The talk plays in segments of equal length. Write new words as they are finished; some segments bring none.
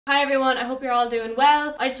Hi everyone, I hope you're all doing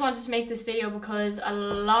well. I just wanted to make this video because a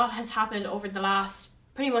lot has happened over the last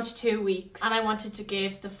pretty much 2 weeks and I wanted to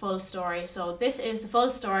give the full story. So this is the full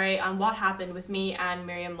story on what happened with me and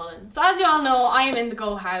Miriam Mullins. So as you all know, I am in the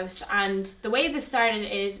Go house, and the way this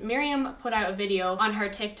started is Miriam put out a video on her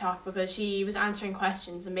TikTok because she was answering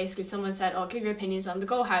questions, and basically someone said, oh, give your opinions on the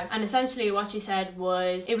Go house. And essentially what she said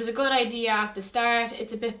was, it was a good idea at the start,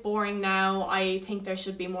 it's a bit boring now, I think there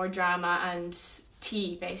should be more drama and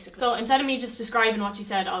tea, basically. So instead of me just describing what she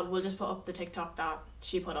said, we'll just put up the TikTok that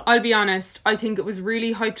she put up. I'll be honest, I think it was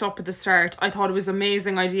really hyped up at the start. I thought it was an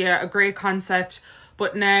amazing idea, a great concept,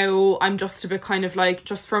 but now I'm just a bit kind of like,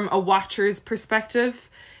 just from a watcher's perspective,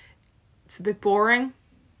 it's a bit boring.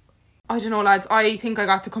 I don't know, lads, I think I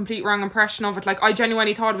got the complete wrong impression of it. Like, I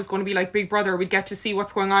genuinely thought it was going to be like Big Brother. We'd get to see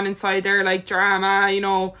what's going on inside there, like drama, you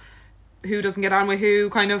know, who doesn't get on with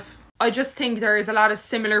who, kind of. I just think there is a lot of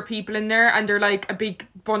similar people in there, and they're like a big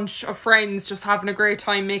bunch of friends just having a great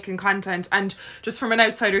time making content, and just from an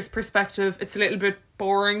outsider's perspective, it's a little bit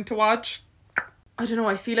boring to watch. I don't know,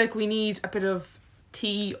 I feel like we need a bit of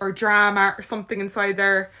tea or drama or something inside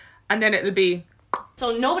there, and then it'll be...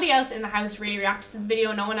 So nobody else in the house really reacted to the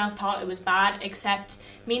video, no one else thought it was bad except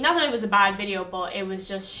me. Not that it was a bad video, but it was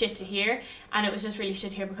just shit to hear, and it was just really shit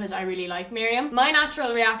to hear because I really like Miriam. My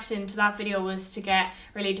natural reaction to that video was to get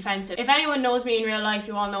really defensive. If anyone knows me in real life,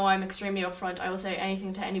 you all know I'm extremely upfront. I will say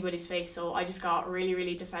anything to anybody's face, so I just got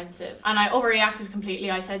really defensive. And I overreacted completely.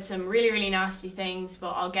 I said some really nasty things,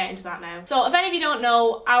 but I'll get into that now. So if any of you don't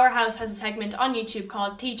know, our house has a segment on YouTube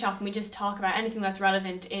called Tea Talk, and we just talk about anything that's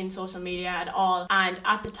relevant in social media at all. And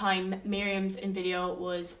at the time, Miriam's video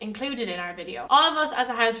was included in our video. All of us as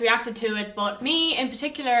a house reacted to it, but me in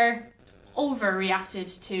particular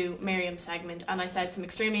overreacted to Miriam's segment, and I said some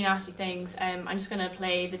extremely nasty things. I'm just gonna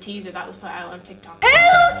play the teaser that was put out on TikTok. Who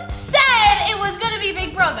said it was gonna be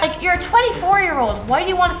Big Brother? Like, you're a 24-year-old. Why do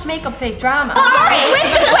you want us to make up fake drama?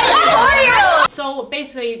 With the 24-year-old! So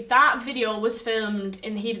basically, that video was filmed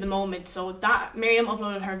in the heat of the moment. So that Miriam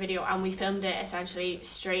uploaded her video and we filmed it essentially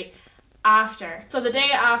straight after. So the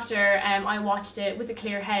day after, I watched it with a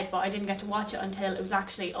clear head, but I didn't get to watch it until it was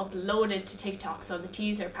actually uploaded to TikTok, so the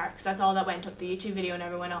teaser part, because that's all that went up. The YouTube video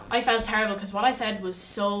never went up. I felt terrible because what I said was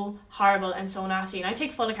so horrible and so nasty, and I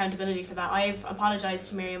take full accountability for that. I've apologized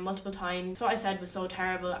to Miriam multiple times. What I said was so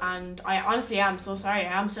terrible, and I honestly am so sorry.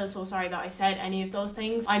 I am still so sorry that I said any of those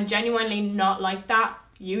things. I'm genuinely not like that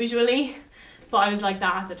usually, but I was like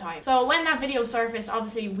that at the time. So when that video surfaced,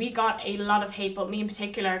 obviously we got a lot of hate, but me in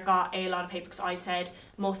particular got a lot of hate because I said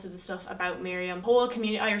most of the stuff about Miriam. The whole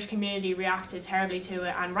Irish community reacted terribly to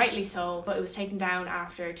it, and rightly so, but it was taken down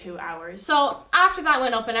after 2 hours. So after that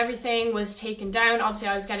went up and everything was taken down, obviously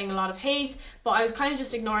I was getting a lot of hate, but I was kind of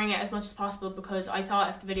just ignoring it as much as possible because I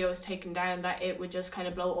thought if the video was taken down that it would just kind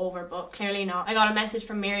of blow over, but clearly not. I got a message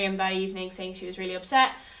from Miriam that evening saying she was really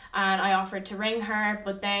upset, and I offered to ring her,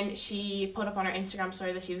 but then she put up on her Instagram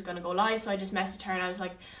story that she was going to go live, so I just messaged her and I was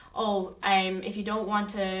like, oh, if you don't want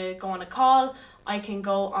to go on a call, I can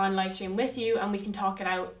go on live stream with you and we can talk it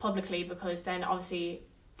out publicly, because then obviously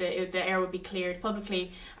the air would be cleared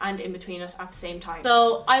publicly and in between us at the same time.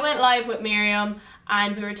 So I went live with Miriam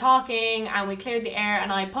and we were talking and we cleared the air,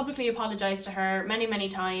 and I publicly apologised to her many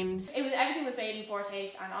times. Everything was made in poor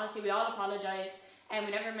taste, and honestly we all apologised. And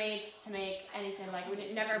we never made to make anything, like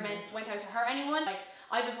we never went out to hurt anyone. Like,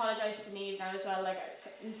 I've apologised to Neve now as well, like,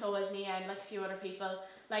 and so has Nia and like a few other people.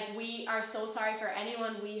 Like, we are so sorry for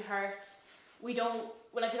anyone we hurt. We don't,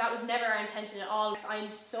 like, that was never our intention at all.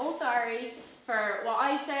 I'm so sorry for what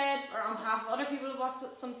I said, or on behalf of other people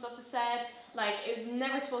what some stuff was said. Like, it was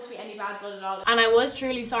never supposed to be any bad blood at all. And I was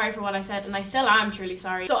truly sorry for what I said, and I still am truly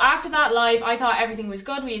sorry. So after that live, I thought everything was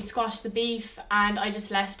good. We had squashed the beef, and I just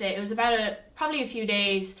left it. It was about probably a few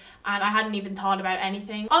days, and I hadn't even thought about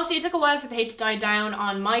anything. Obviously, it took a while for the hate to die down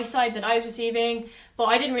on my side that I was receiving, but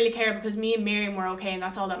I didn't really care because me and Miriam were okay, and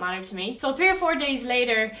that's all that mattered to me. So 3 or 4 days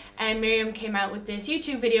later, Miriam came out with this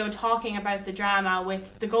YouTube video talking about the drama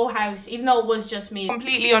with the Go house, even though it was just me.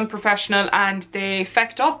 Completely unprofessional, and they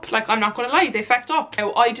fecked up. Like, I'm not gonna lie, they fecked up.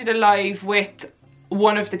 Now, I did a live with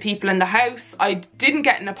one of the people in the house. I didn't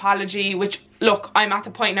get an apology, which, look, I'm at the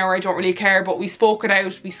point now where I don't really care, but we spoke it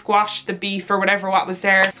out, we squashed the beef or whatever what was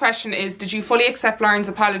there. This question is, did you fully accept Lauren's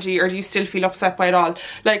apology, or do you still feel upset by it all?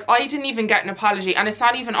 Like, I didn't even get an apology, and it's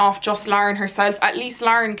not even off just Lauren herself. At least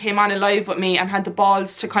Lauren came on a live with me and had the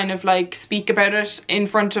balls to kind of like speak about it in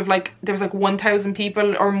front of, like, there was like 1,000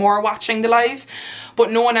 people or more watching the live, but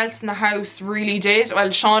no one else in the house really did. Well,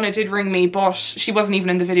 Shauna did ring me, but she wasn't even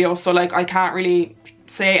in the video, so like I can't really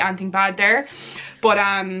say anything bad there. But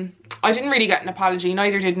I didn't really get an apology,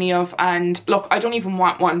 neither did Niamh, and look, I don't even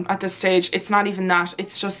want one at this stage. It's not even that,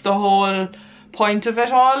 it's just the whole point of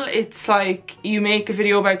it all. It's like you make a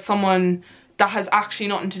video about someone that has actually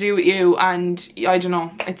nothing to do with you, and I don't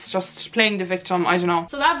know, it's just playing the victim, I don't know.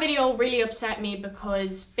 So that video really upset me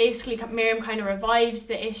because basically Miriam kind of revived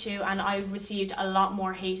the issue, and I received a lot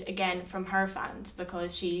more hate again from her fans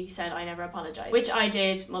because she said I never apologised, which I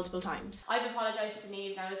did multiple times. I've apologised to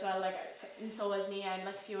Niamh now as well, and so has Nia and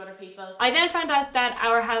like a few other people. I then found out that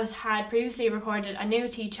Our House had previously recorded a new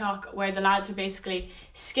TikTok where the lads were basically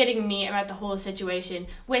skidding me about the whole situation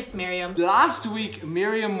with Miriam. Last week,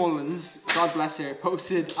 Miriam Mullins, God bless her,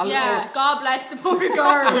 posted a God bless the poor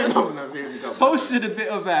girl. no, seriously, posted a bit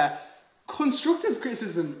of constructive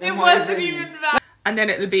criticism. It wasn't even that. And then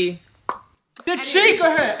it'll be the cheek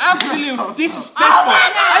of her, absolute disrespectful.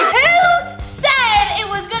 Who said it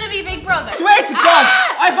was gonna be Big Brother? Swear to God,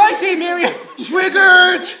 if I see Miriam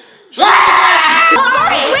triggered.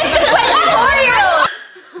 Sorry, with the 24-year-old.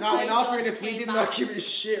 No, in all fairness, we did not give a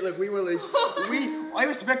shit. Like, we were like, I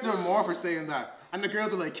respected her more for saying that. And the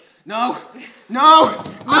girls were like, no.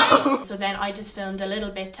 So then I just filmed a little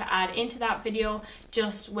bit to add into that video,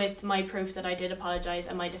 just with my proof that I did apologise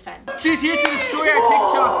and my defence. She's here to destroy our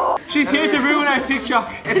TikTok. She's here to ruin our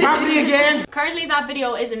TikTok. It's happening again. Currently that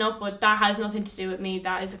video isn't up, but that has nothing to do with me.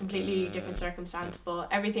 That is a completely different circumstance, but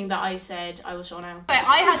everything that I said I will show now.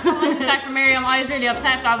 I had so much respect for Miriam. I was really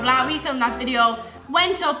upset, blah blah. We filmed that video,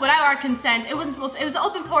 went up without our consent. It wasn't supposed to, it was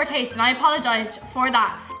up in poor taste, and I apologised for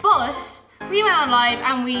that. But we went on live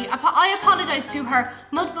and I apologised to her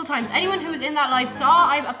multiple times. Anyone who was in that live saw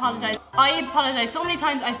I apologised. I apologised so many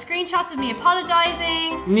times. I have screenshots of me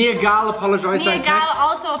apologising. Nia Gal apologised. Nia Gal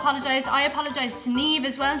also apologised. I apologised to Niamh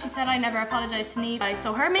as well, and she said I never apologised to Niamh.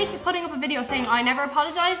 So her putting up a video saying I never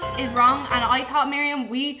apologised is wrong, and I thought Miriam, I'm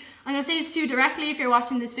going to say this to you directly if you're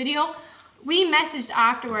watching this video. We messaged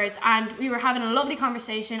afterwards and we were having a lovely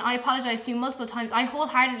conversation. I apologised to you multiple times. I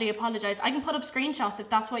wholeheartedly apologised. I can put up screenshots if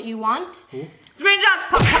that's what you want.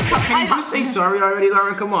 Screenshots! Can you just say sorry already,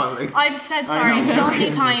 Lauren? Come on. I've said sorry so many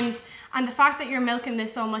times. And the fact that you're milking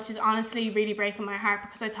this so much is honestly really breaking my heart,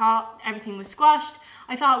 because I thought everything was squashed.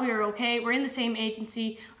 I thought we were okay. We're in the same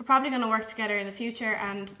agency. We're probably going to work together in the future,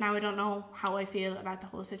 and now I don't know how I feel about the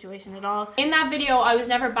whole situation at all. In that video, I was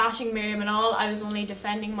never bashing Miriam at all. I was only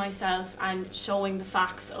defending myself and showing the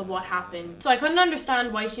facts of what happened. So I couldn't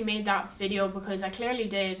understand why she made that video, because I clearly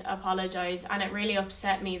did apologise, and it really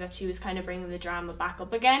upset me that she was kind of bringing the drama back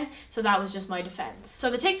up again. So that was just my defence. So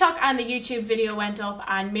the TikTok and the YouTube video went up,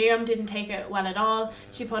 and Miriam didn't take it well at all.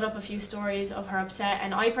 She put up a few stories of her upset,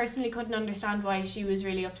 and I personally couldn't understand why she was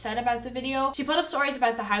really upset about the video. She put up stories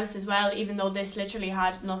about the house as well, even though this literally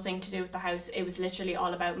had nothing to do with the house. It was literally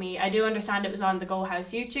all about me. I do understand it was on the Go House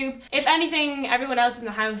YouTube. If anything, everyone else in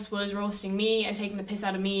the house was roasting me and taking the piss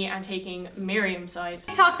out of me and taking Miriam's side. The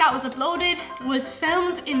TikTok that was uploaded was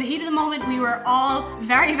filmed in the heat of the moment. We were all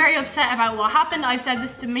very, very upset about what happened. I've said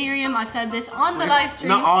this to Miriam. I've said this on the live stream.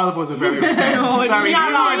 Not all of us are very upset. Sorry,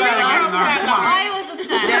 I was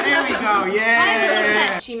upset. Yeah, there we go. Yeah. I was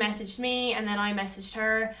upset. She messaged me and then I messaged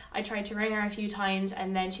her. I tried to ring her a few times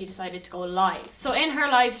and then she decided to go live. So in her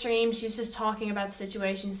live stream, she was just talking about the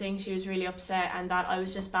situation, saying she was really upset and that I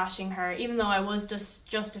was just bashing her, even though I was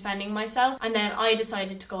just defending myself. And then I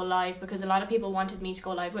decided to go live because a lot of people wanted me to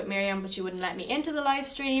go live with Miriam, but she wouldn't let me into the live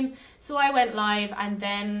stream. So I went live and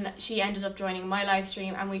then she ended up joining my live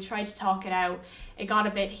stream and we tried to talk it out. It got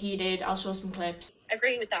a bit heated. I'll show some clips.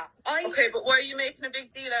 Agree with that. Okay, but why are you making a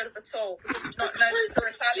big deal out of it so? Because it's not nice to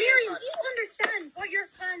retaliate. Miriam, do you understand what your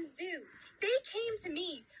fans do? They came to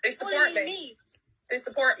me. They support me. They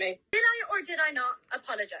support me. Did I or did I not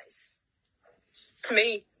apologise? To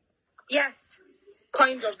me? Yes.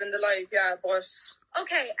 Kind of in the live, yeah, but...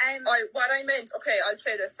 Okay, what I meant... Okay, I'll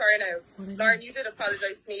say this, sorry now. Lauren, you did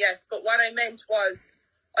apologise to me, yes, but what I meant was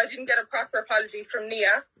I didn't get a proper apology from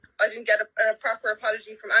Nia. I didn't get a proper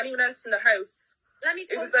apology from anyone else in the house. Let me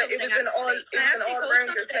It was an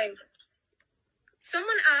all-rounder thing.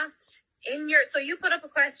 Someone asked so you put up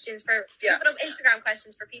questions you put up Instagram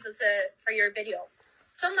questions for people for your video.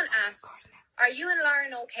 Someone asked, are you and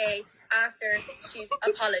Lauren okay after she's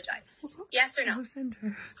apologized? Yes or no?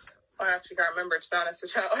 I actually can't remember, to be honest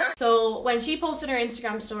with you. So when she posted her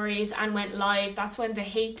Instagram stories and went live, that's when the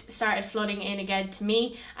hate started flooding in again to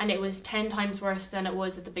me, and it was 10 times worse than it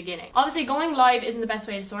was at the beginning. Obviously going live isn't the best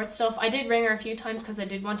way to sort stuff. I did ring her a few times because I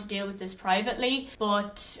did want to deal with this privately,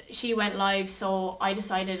 but she went live, so I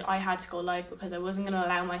decided I had to go live because I wasn't going to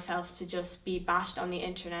allow myself to just be bashed on the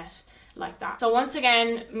internet like that. So once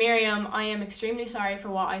again, Miriam, I am extremely sorry for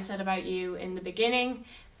what I said about you in the beginning.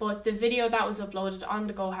 but the video that was uploaded on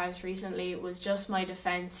the Go House recently was just my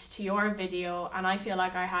defense to your video, and I feel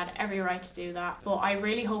like I had every right to do that. But I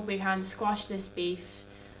really hope we can squash this beef.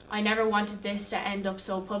 I never wanted this to end up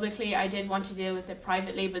so publicly. I did want to deal with it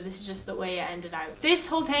privately, but this is just the way it ended out. This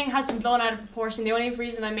whole thing has been blown out of proportion. The only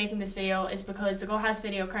reason I'm making this video is because the Go House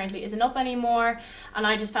video currently isn't up anymore, and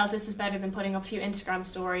I just felt this was better than putting up a few Instagram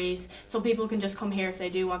stories so people can just come here if they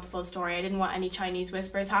do want the full story. I didn't want any Chinese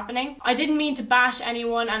whispers happening. I didn't mean to bash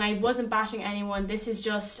anyone, and I wasn't bashing anyone. This is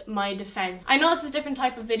just my defense. I know it's a different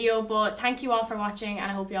type of video, but thank you all for watching,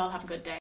 and I hope you all have a good day.